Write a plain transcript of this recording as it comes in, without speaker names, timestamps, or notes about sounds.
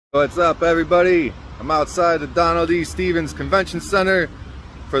What's up, everybody? I'm outside the Donald E. Stevens Convention Center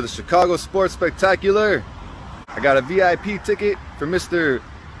for the Chicago Sports Spectacular. I got a VIP ticket for Mr.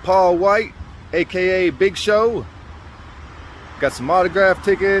 Paul White, aka Big Show. Got some autograph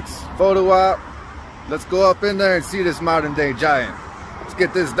tickets, photo op. Let's go up in there and see this modern day giant. Let's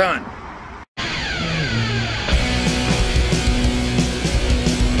get this done.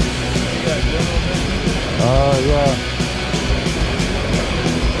 Yeah.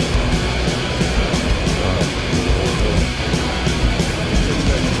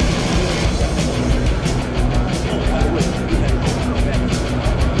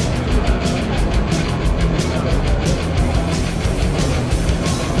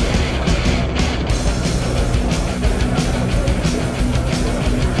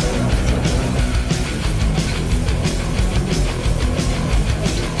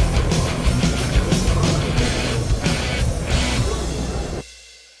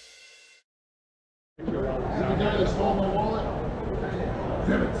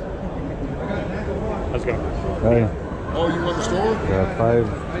 Let's go. Hey. Oh, you want the store? Yeah, 5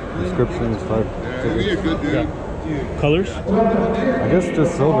 descriptions, 5 tickets. You're good, dude. Yeah. Colors? I guess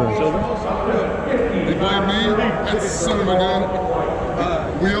just silver. They blame me? That's cinema,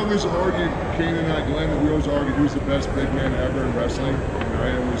 dude. We always argue, Kane and I, Glenn, we always argue who's the best big man ever in wrestling. And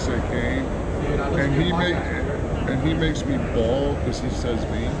I always say Kane. And he makes me bawl because he says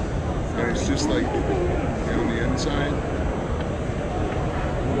me. And it's just like, on the inside.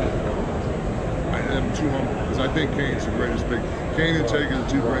 I'm too humble because I think Kane's the greatest Kane and Taker are the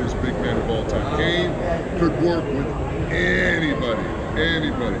 2 greatest big men of all time. Kane could work with anybody.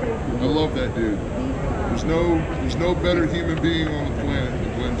 I love that dude. There's no better human being on the planet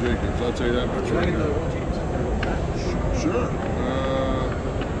than Glenn Jacobs. I'll tell you that much right now. Sure.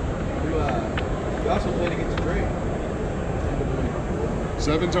 You also played against Drake.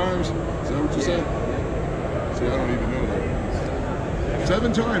 7 times? Is that what you said? See, I don't even know that.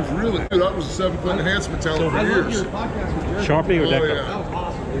 7 times, really? Dude, I was a 7-foot enhancement talent for years. Sharpie or Deco? Yeah. That was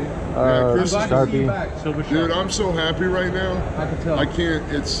awesome, dude. Yeah, Chris, Sharpie. Silver dude, Sharpie. I'm so happy right now. I can tell. I can't.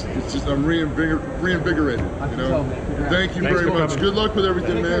 It's just I'm reinvigorated. You know. Thank you Thanks very for much. coming. Good luck with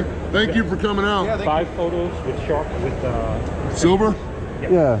everything, man. Thank you for coming out. 5 photos with Sharp Silver.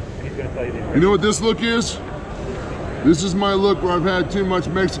 Yeah. And he's gonna tell you the You know what this look is? This is my look where I've had too much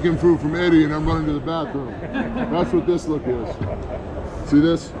Mexican food from Eddie and I'm running to the bathroom. That's what this look is. See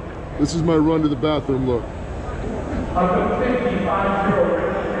this? This is my run to the bathroom look.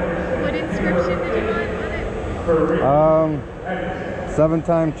 What inscription did you want on it?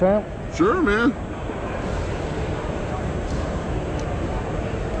 7-time champ. Sure, man.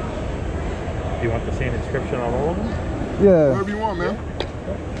 Do you want the same inscription on all of them? Yeah. Whatever you want, man.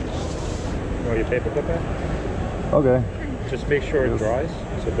 You want your paper clip out? Okay. Just make sure it dries,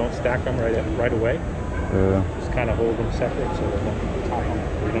 so don't stack them right away. Yeah. Just kind of hold them separate so they don't tie on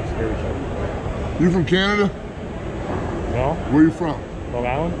it. We don't scare each other. You from Canada? No? Where you from? Long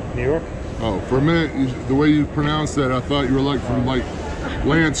Island? New York? Oh, for a minute, the way you pronounced that, I thought you were like from like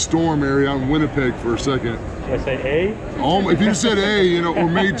Lance Storm area out in Winnipeg for a second. Should I say A? If you said A, you know, or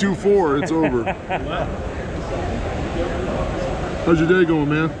May 2-4, it's over. How's your day going,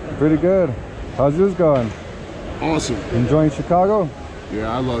 man? Pretty good. How's yours going? Awesome. Enjoying Chicago? Yeah,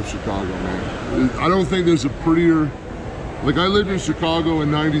 I love Chicago, man. I don't think there's a prettier... Like, I lived in Chicago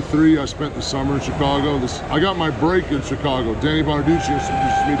in '93. I spent the summer in Chicago. I got my break in Chicago. Danny Bonaducci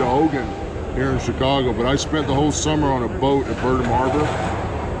introduced me to Hogan here in Chicago, but I spent the whole summer on a boat at Burnham Harbor.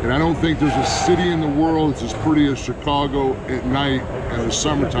 And I don't think there's a city in the world that's as pretty as Chicago at night in the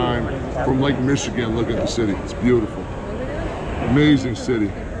summertime from Lake Michigan looking at the city. It's beautiful. Amazing city.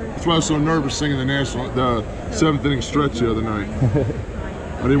 That's why I was so nervous singing the 7th inning stretch the other night.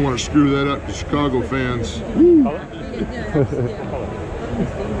 I didn't want to screw that up to Chicago fans. Woo. All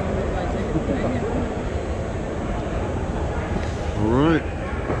right.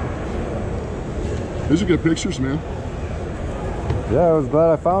 These are good pictures, man. Yeah, I was glad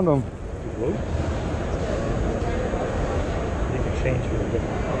I found them. Blue? You can change for the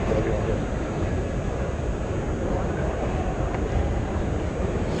different.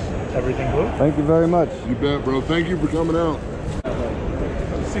 Everything blue? Thank you very much. You bet, bro. Thank you for coming out.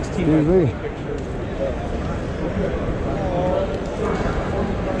 16 TV.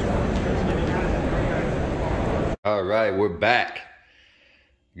 All right, we're back.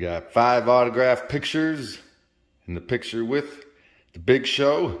 We got 5 autograph pictures in the picture with the Big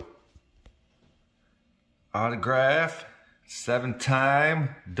Show. Autograph,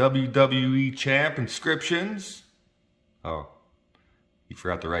 7-time WWE champ inscriptions. Oh, you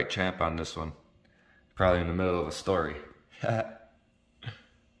forgot to write champ on this one. Probably in the middle of a story.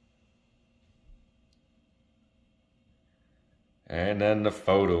 And then the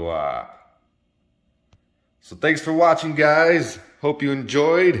photo op. So thanks for watching, guys. Hope you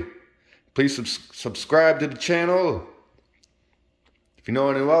enjoyed. Please subscribe to the channel. If you know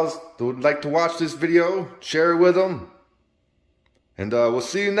anyone else that would like to watch this video, share it with them. And we'll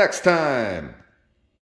see you next time.